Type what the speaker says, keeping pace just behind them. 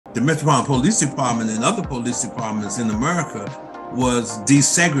the Metropolitan Police Department and other police departments in America was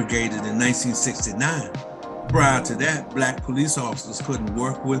desegregated in 1969. Prior to that, black police officers couldn't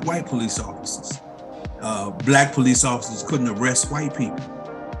work with white police officers. Black police officers couldn't arrest white people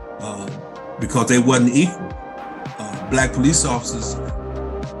because they wasn't equal. Black police officers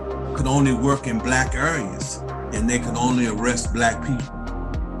could only work in black areas, and they could only arrest black people.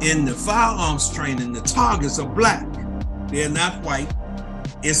 In the firearms training, the targets are black. They're not white.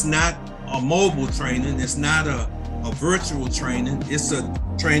 It's not a mobile training. It's not a virtual training. It's a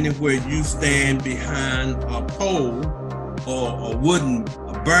training where you stand behind a pole or a wooden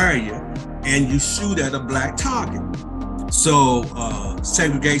barrier and you shoot at a black target. So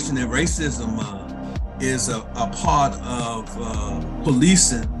segregation and racism is a part of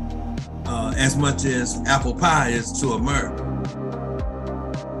policing as much as apple pie is to America.